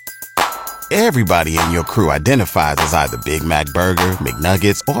Everybody in your crew identifies as either Big Mac Burger,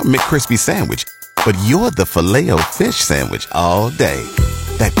 McNuggets, or McCrispy Sandwich. But you're the Filet-O-Fish Sandwich all day.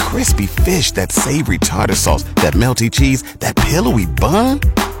 That crispy fish, that savory tartar sauce, that melty cheese, that pillowy bun.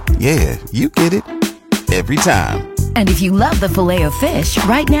 Yeah, you get it. Every time. And if you love the Filet-O-Fish,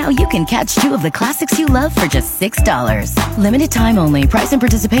 right now you can catch two of the classics you love for just $6. Limited time only. Price and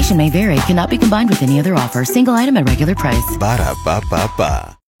participation may vary. Cannot be combined with any other offer. Single item at regular price.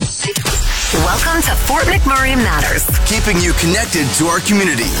 Ba-da-ba-ba-ba. Welcome to Fort McMurray Matters. Keeping you connected to our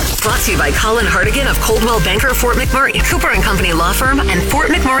community. Brought to you by Colin Hardigan of Coldwell Banker Fort McMurray, Cooper & Company Law Firm, and Fort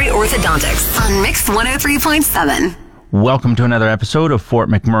McMurray Orthodontics on Mix 103.7. Welcome to another episode of Fort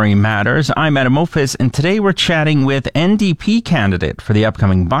McMurray Matters. I'm Adam Ophis, and today we're chatting with NDP candidate for the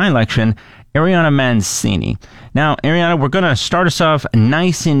upcoming by-election, Ariana Mancini. Now, Ariana, we're going to start us off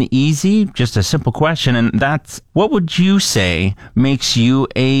nice and easy, just a simple question, and that's, what would you say makes you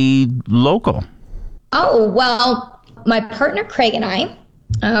a local? Oh, well, my partner Craig and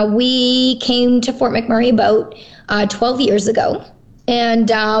I, we came to Fort McMurray about 12 years ago, and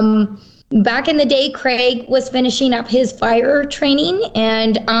back in the day, Craig was finishing up his fire training,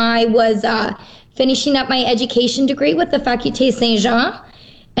 and I was finishing up my education degree with the Faculté Saint-Jean.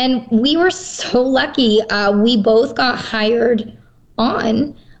 And we were so lucky. We both got hired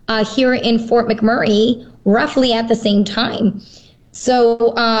on here in Fort McMurray roughly at the same time.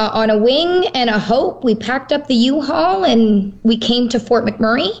 So on a wing and a hope, we packed up the U-Haul and we came to Fort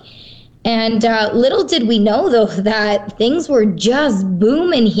McMurray. And little did we know, though, that things were just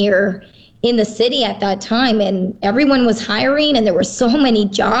booming here in the city at that time. And everyone was hiring and there were so many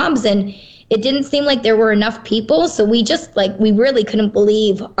jobs, and it didn't seem like there were enough people. So we just we really couldn't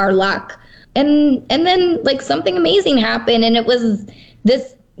believe our luck. And then something amazing happened, and it was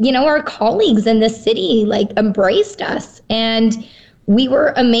this, our colleagues in this city embraced us, and we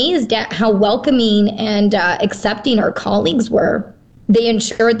were amazed at how welcoming and accepting our colleagues were. They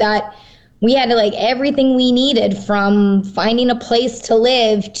ensured that we had everything we needed, from finding a place to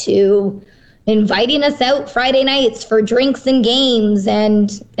live to inviting us out Friday nights for drinks and games, and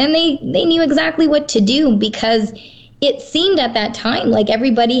they knew exactly what to do, because it seemed at that time like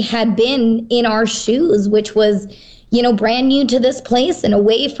everybody had been in our shoes, which was, brand new to this place and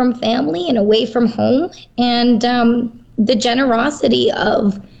away from family and away from home. And the generosity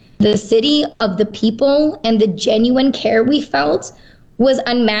of the city, of the people, and the genuine care we felt was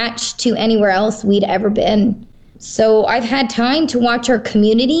unmatched to anywhere else we'd ever been. So I've had time to watch our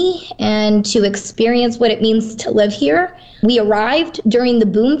community and to experience what it means to live here. We arrived during the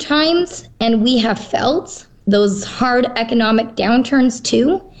boom times, and we have felt those hard economic downturns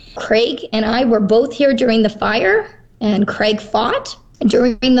too. Craig and I were both here during the fire, and Craig fought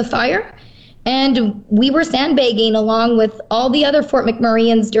during the fire. And we were sandbagging along with all the other Fort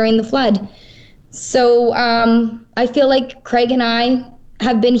McMurrayans during the flood. So I feel like Craig and I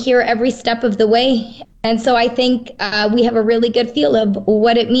have been here every step of the way. And so I think we have a really good feel of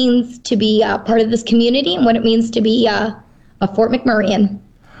what it means to be part of this community and what it means to be a Fort McMurrayan.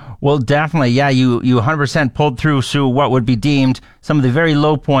 Well, definitely. Yeah, you 100% pulled through what would be deemed some of the very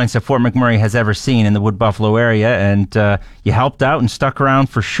low points that Fort McMurray has ever seen in the Wood Buffalo area. And you helped out and stuck around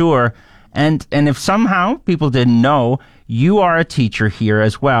for sure. And if somehow people didn't know, you are a teacher here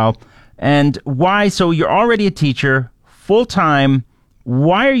as well. And why? So you're already a teacher full-time.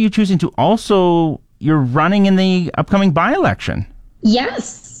 Why are you choosing to also... You're running in the upcoming by-election?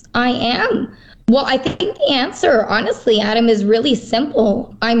 Yes, I am. Well, I think the answer, honestly, Adam, is really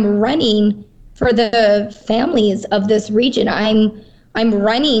simple. I'm running for the families of this region. I'm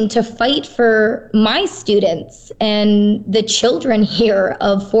running to fight for my students and the children here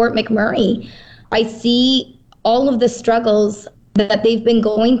of Fort McMurray. I see all of the struggles that they've been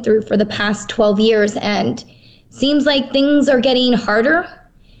going through for the past 12 years, and seems like things are getting harder.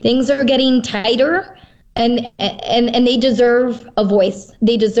 Things are getting tighter, and they deserve a voice.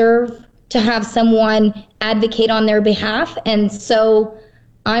 They deserve to have someone advocate on their behalf. And so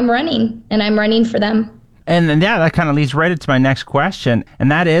I'm running, and I'm running for them. And yeah, that kind of leads right into my next question.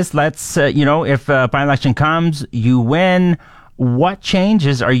 And that is, let's, if by-election comes, you win, what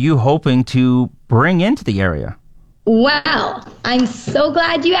changes are you hoping to bring into the area? Well, I'm so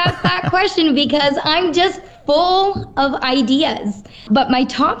glad you asked that question, because I'm just full of ideas. But my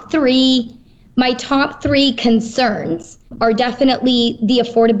top three concerns are definitely the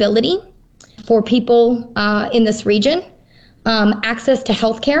affordability for people in this region, access to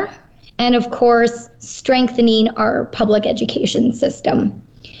healthcare, and of course, strengthening our public education system.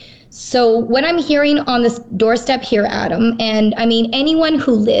 So what I'm hearing on this doorstep here, Adam, and I mean, anyone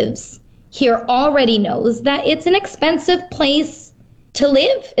who lives here already knows that it's an expensive place to to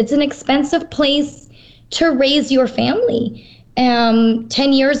live. It's an expensive place to raise your family. 10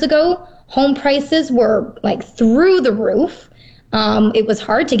 years ago, home prices were like through the roof. It was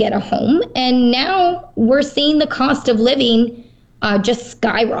hard to get a home. And now we're seeing the cost of living just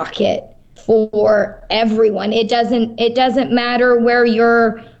skyrocket for everyone. It doesn't matter where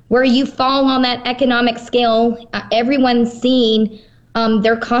you fall on that economic scale. Everyone's seeing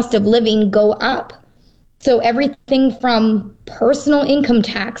their cost of living go up. So everything from personal income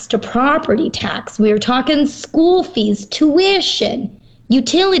tax to property tax, we were talking school fees, tuition,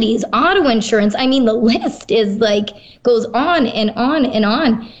 utilities, auto insurance. I mean, the list is goes on and on and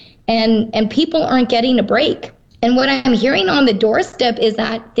on, and people aren't getting a break. And what I'm hearing on the doorstep is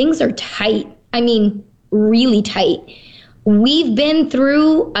that things are tight. I mean, really tight. We've been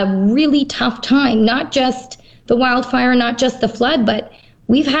through a really tough time, not just the wildfire, not just the flood, but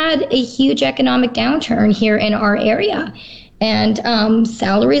we've had a huge economic downturn here in our area, and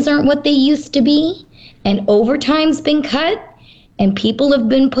salaries aren't what they used to be, and overtime's been cut, and people have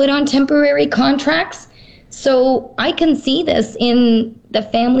been put on temporary contracts. So I can see this in the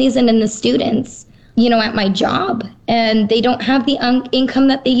families and in the students, at my job, and they don't have the income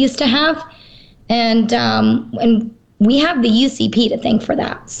that they used to have, and we have the UCP to thank for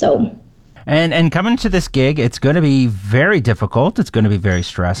that. So. And coming to this gig, it's going to be very difficult. It's going to be very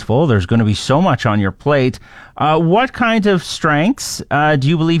stressful. There's going to be so much on your plate. What kind of strengths do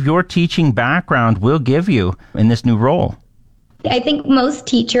you believe your teaching background will give you in this new role? I think most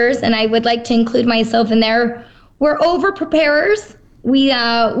teachers, and I would like to include myself in there, we're over-preparers. We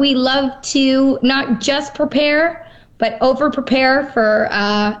love to not just prepare, but over-prepare for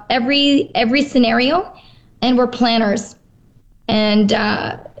every scenario, and we're planners.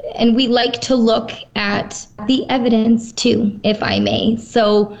 And we like to look at the evidence too, if I may.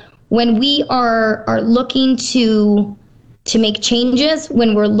 So when we are looking to make changes,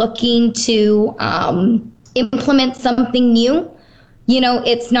 when we're looking to implement something new,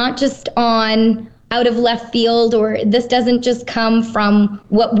 it's not just on out of left field, or this doesn't just come from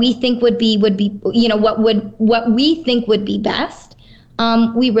what we think would be what we think would be best.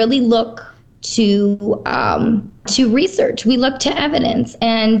 We really look to research. We look to evidence,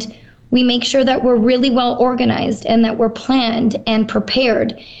 and we make sure that we're really well organized, and that we're planned and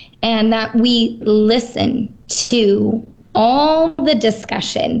prepared, and that we listen to all the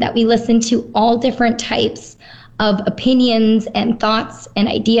discussion, that we listen to all different types of opinions and thoughts and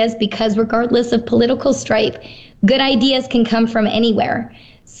ideas, because regardless of political stripe, good ideas can come from anywhere.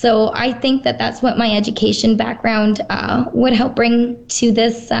 So I think that that's what my education background would help bring to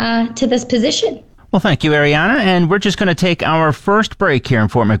this position. Well, thank you, Ariana. And we're just going to take our first break here in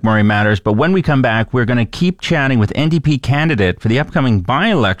Fort McMurray Matters. But when we come back, we're going to keep chatting with NDP candidate for the upcoming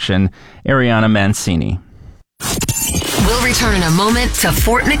by-election, Ariana Mancini. We'll return in a moment to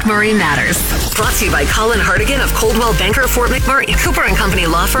Fort McMurray Matters. Brought to you by Colin Hartigan of Coldwell Banker Fort McMurray, Cooper & Company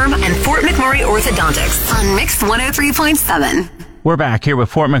Law Firm, and Fort McMurray Orthodontics on Mix 103.7. We're back here with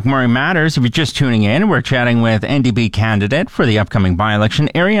Fort McMurray Matters. If you're just tuning in, we're chatting with NDP candidate for the upcoming by-election,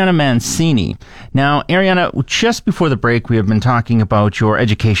 Ariana Mancini. Now, Ariana, just before the break, we have been talking about your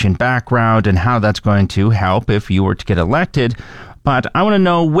education background and how that's going to help if you were to get elected. But I want to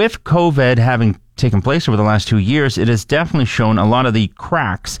know, with COVID having taken place over the last 2 years, it has definitely shown a lot of the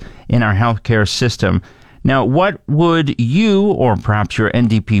cracks in our healthcare system. Now, what would you, or perhaps your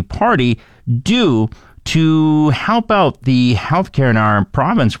NDP party, do to help out the healthcare in our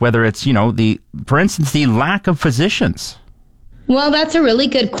province, whether it's, for instance, the lack of physicians? Well, that's a really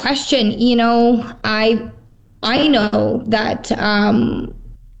good question. I know that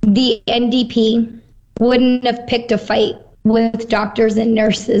the NDP wouldn't have picked a fight with doctors and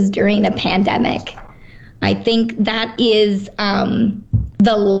nurses during a pandemic. I think that is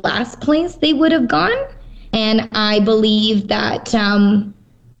the last place they would have gone. And I believe that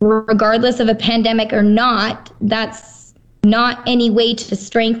regardless of a pandemic or not, that's not any way to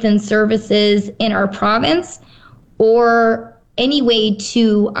strengthen services in our province or any way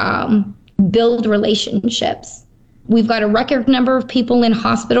to build relationships. We've got a record number of people in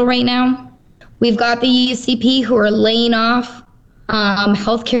hospital right now. We've got the UCP who are laying off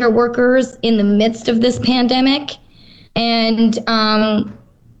healthcare workers in the midst of this pandemic. And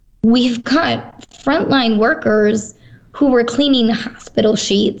we've got frontline workers who were cleaning hospital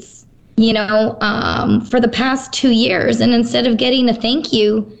sheets, for the past 2 years. And instead of getting a thank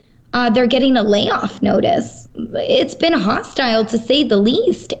you, they're getting a layoff notice. It's been hostile, to say the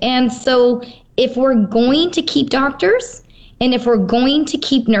least. And so if we're going to keep doctors and if we're going to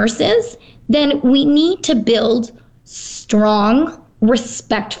keep nurses, then we need to build strong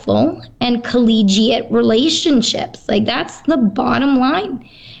respectful and collegiate relationships. Like, that's the bottom line.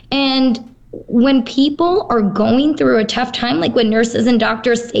 And when people are going through a tough time, like when nurses and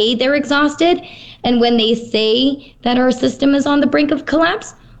doctors say they're exhausted, and when they say that our system is on the brink of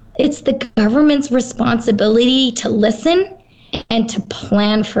collapse, it's the government's responsibility to listen and to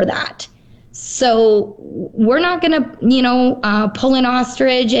plan for that. So we're not going to, pull an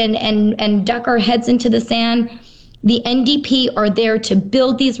ostrich and duck our heads into the sand. The NDP are there to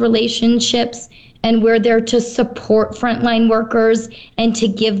build these relationships, and we're there to support frontline workers and to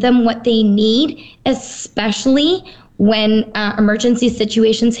give them what they need, especially when emergency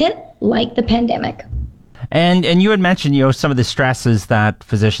situations hit, like the pandemic. And you had mentioned, some of the stresses that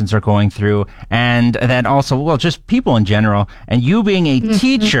physicians are going through, and then also, just people in general. And you being a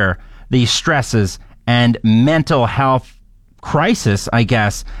teacher, the stresses and mental health crisis, I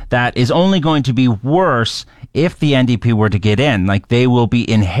guess, that is only going to be worse if the NDP were to get in. Like, they will be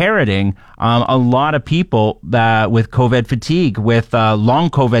inheriting a lot of people with COVID fatigue, with long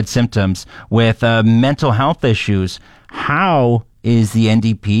COVID symptoms, with mental health issues. How is the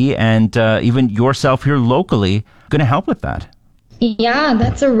NDP and even yourself here locally going to help with that? Yeah,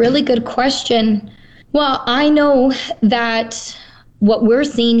 that's a really good question. Well, I know that what we're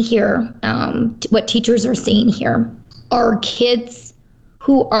seeing here, what teachers are seeing here, are kids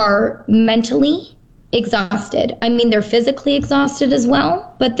who are mentally exhausted. I mean, they're physically exhausted as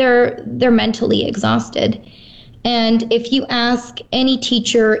well, but they're mentally exhausted. And if you ask any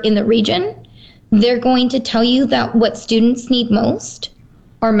teacher in the region, they're going to tell you that what students need most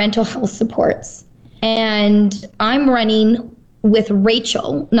are mental health supports. And I'm running with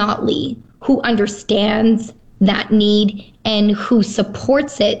Rachel Notley, who understands that need and who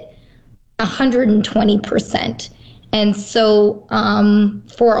supports it 120%. And so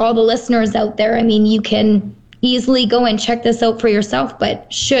for all the listeners out there, I mean, you can easily go and check this out for yourself,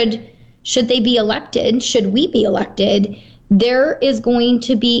 but should they be elected, should we be elected, there is going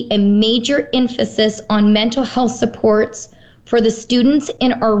to be a major emphasis on mental health supports for the students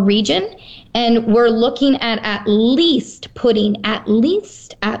in our region. And we're looking at least putting at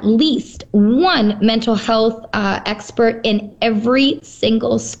least one mental health expert in every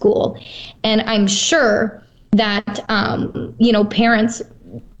single school. And I'm sure that, parents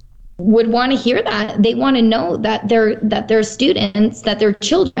would want to hear that. They want to know that their students, that their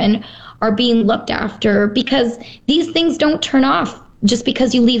children are being looked after, because these things don't turn off just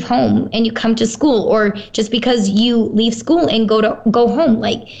because you leave home and you come to school, or just because you leave school and go home.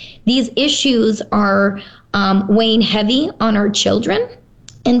 Like, these issues are weighing heavy on our children,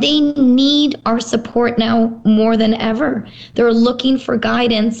 and they need our support now more than ever. They're looking for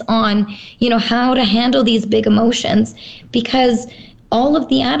guidance on, how to handle these big emotions, because all of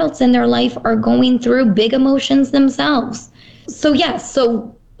the adults in their life are going through big emotions themselves. So yes,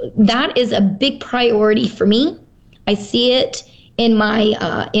 so that is a big priority for me. I see it in my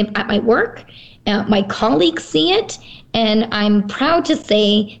at my work. My colleagues see it, and I'm proud to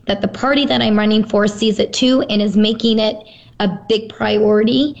say that the party that I'm running for sees it too, and is making it a big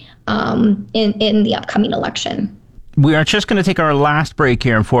priority in the upcoming election. We are just going to take our last break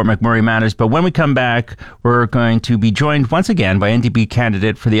here in Fort McMurray Matters, but when we come back, we're going to be joined once again by NDP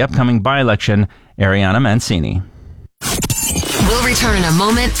candidate for the upcoming by-election, Ariana Mancini. We'll return in a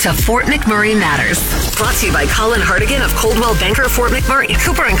moment to Fort McMurray Matters. Brought to you by Colin Hartigan of Coldwell Banker Fort McMurray,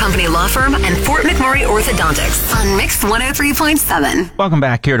 Cooper & Company Law Firm, and Fort McMurray Orthodontics on Mix 103.7. Welcome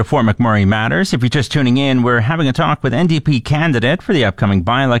back here to Fort McMurray Matters. If you're just tuning in, we're having a talk with NDP candidate for the upcoming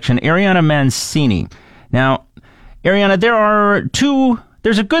by-election, Ariana Mancini. Now, Ariana,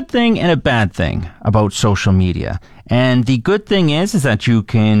 there's a good thing and a bad thing about social media. And the good thing is that you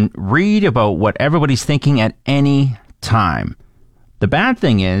can read about what everybody's thinking at any time. The bad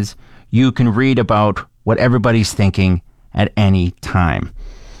thing is you can read about what everybody's thinking at any time.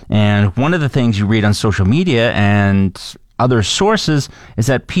 And one of the things you read on social media and other sources is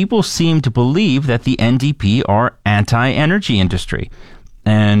that people seem to believe that the NDP are anti-energy industry.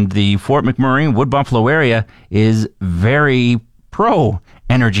 And the Fort McMurray, Wood Buffalo area is very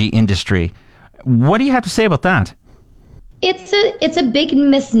pro-energy industry. What do you have to say about that? It's a big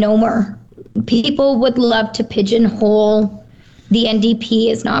misnomer. People would love to pigeonhole the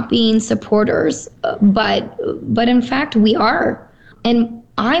NDP as not being supporters, but in fact we are. And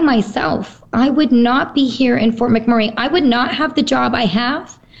I myself, I would not be here in Fort McMurray. I would not have the job I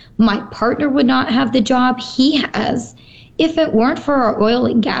have. My partner would not have the job he has if it weren't for our oil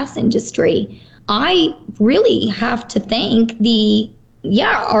and gas industry. I really have to thank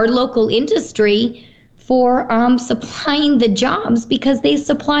our local industry for supplying the jobs, because they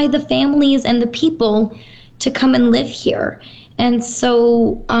supply the families and the people to come and live here. And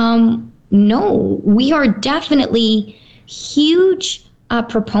so, no, we are definitely huge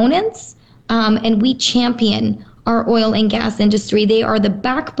proponents, and we champion our oil and gas industry. They are the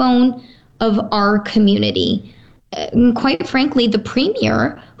backbone of our community. And quite frankly, the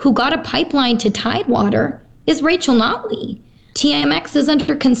premier who got a pipeline to Tidewater is Rachel Notley. TMX is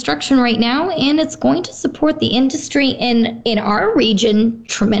under construction right now, and it's going to support the industry in our region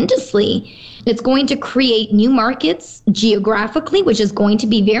tremendously. It's going to create new markets geographically, which is going to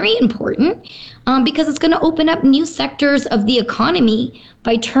be very important because it's going to open up new sectors of the economy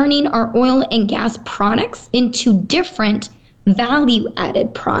by turning our oil and gas products into different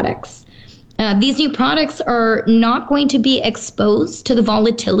value-added products. These new products are not going to be exposed to the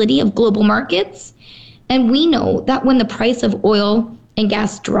volatility of global markets. And we know that when the price of oil and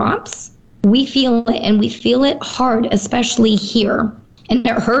gas drops, we feel it, and we feel it hard, especially here. And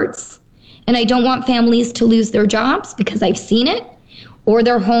it hurts. And I don't want families to lose their jobs because I've seen it, or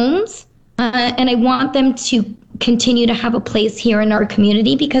their homes. And I want them to continue to have a place here in our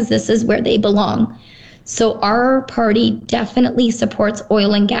community because this is where they belong. So our party definitely supports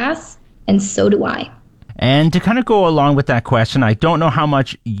oil and gas, and so do I. And to kind of go along with that question, I don't know how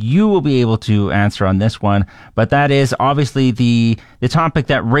much you will be able to answer on this one, but that is obviously the topic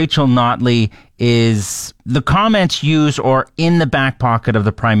that Rachel Notley is the comments used or in the back pocket of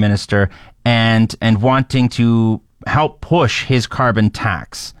the Prime Minister and wanting to help push his carbon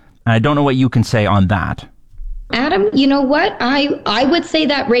tax. I don't know what you can say on that. Adam, you know what? I would say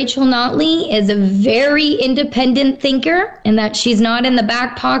that Rachel Notley is a very independent thinker and that she's not in the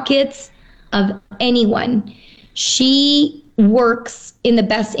back pockets of anyone. She works in the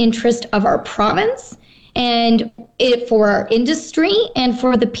best interest of our province and for our industry and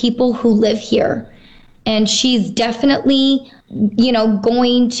for the people who live here. And she's definitely,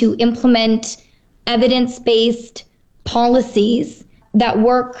 going to implement evidence-based policies that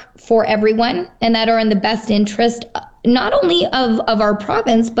work for everyone and that are in the best interest, not only of our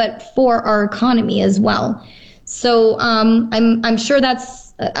province, but for our economy as well. So I'm sure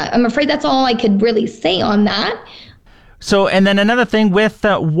I'm afraid that's all I could really say on that. So, and then another thing with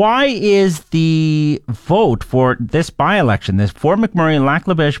why is the vote for this by-election, this Fort McMurray-Lac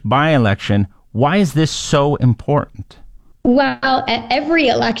La Biche by-election, why is this so important? Well, every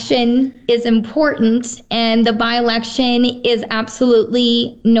election is important, and the by-election is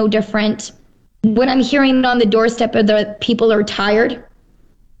absolutely no different. What I'm hearing on the doorstep are that people are tired,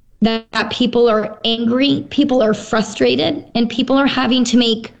 that people are angry, people are frustrated, and people are having to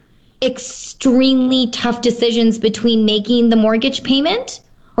make extremely tough decisions between making the mortgage payment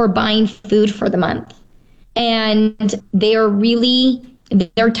or buying food for the month. And they're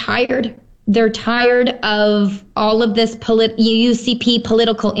tired. They're tired of all of this UCP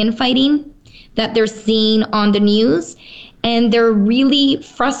political infighting that they're seeing on the news. And they're really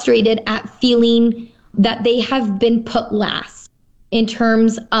frustrated at feeling that they have been put last in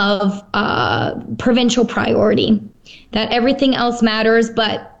terms of provincial priority, that everything else matters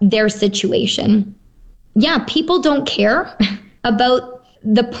but their situation. Yeah, people don't care about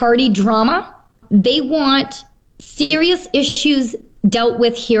the party drama. They want serious issues dealt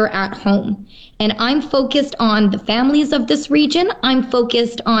with here at home. And I'm focused on the families of this region. I'm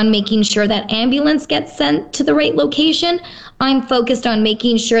focused on making sure that ambulance gets sent to the right location. I'm focused on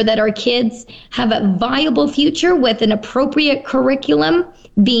making sure that our kids have a viable future with an appropriate curriculum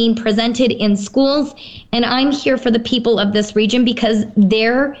being presented in schools. And I'm here for the people of this region because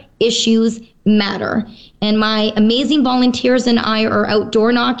their issues matter. And my amazing volunteers and I are out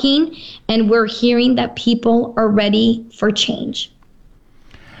door knocking, and we're hearing that people are ready for change.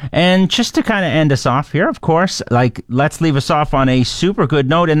 And just to kind of end us off here, of course, let's leave us off on a super good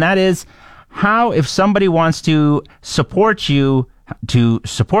note, and that is how, if somebody wants to support you, to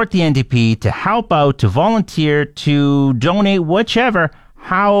support the NDP, to help out, to volunteer, to donate, whichever,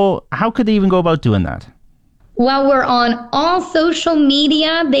 how could they even go about doing that? Well, we're on all social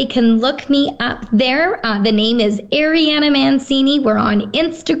media. They can look me up there. The name is Ariana Mancini. We're on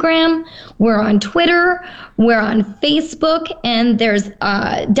Instagram. We're on Twitter. We're on Facebook. And there's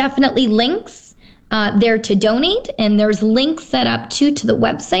definitely links there to donate. And there's links set up to the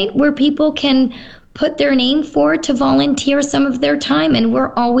website where people can put their name forward to volunteer some of their time. And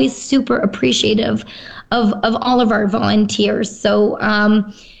we're always super appreciative of all of our volunteers. So,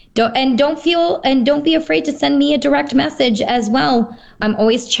 don't be afraid to send me a direct message as well. I'm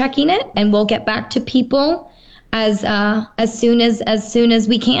always checking it, and we'll get back to people as soon as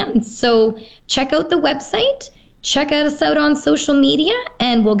we can. So check out the website, check us out on social media,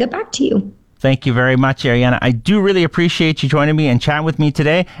 and we'll get back to you. Thank you very much, Ariana. I do really appreciate you joining me and chatting with me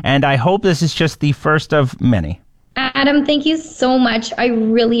today, and I hope this is just the first of many. Adam, thank you so much. I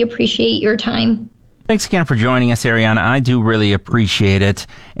really appreciate your time. Thanks again for joining us, Ariana. I do really appreciate it.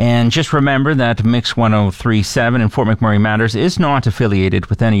 And just remember that Mix 1037 and Fort McMurray Matters is not affiliated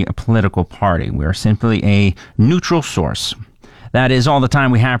with any political party. We are simply a neutral source. That is all the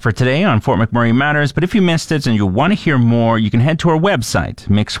time we have for today on Fort McMurray Matters. But if you missed it and you want to hear more, you can head to our website,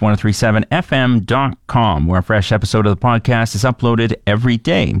 mix1037fm.com, where a fresh episode of the podcast is uploaded every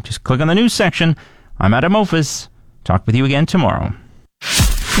day. Just click on the news section. I'm Adam Ophis. Talk with you again tomorrow.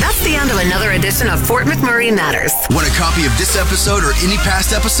 That's the end of another edition of Fort McMurray Matters. Want a copy of this episode or any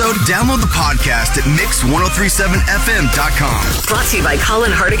past episode? Download the podcast at mix1037fm.com. Brought to you by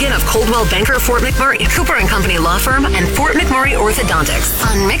Colin Hartigan of Coldwell Banker Fort McMurray, Cooper & Company Law Firm, and Fort McMurray Orthodontics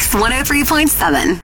on Mix 103.7.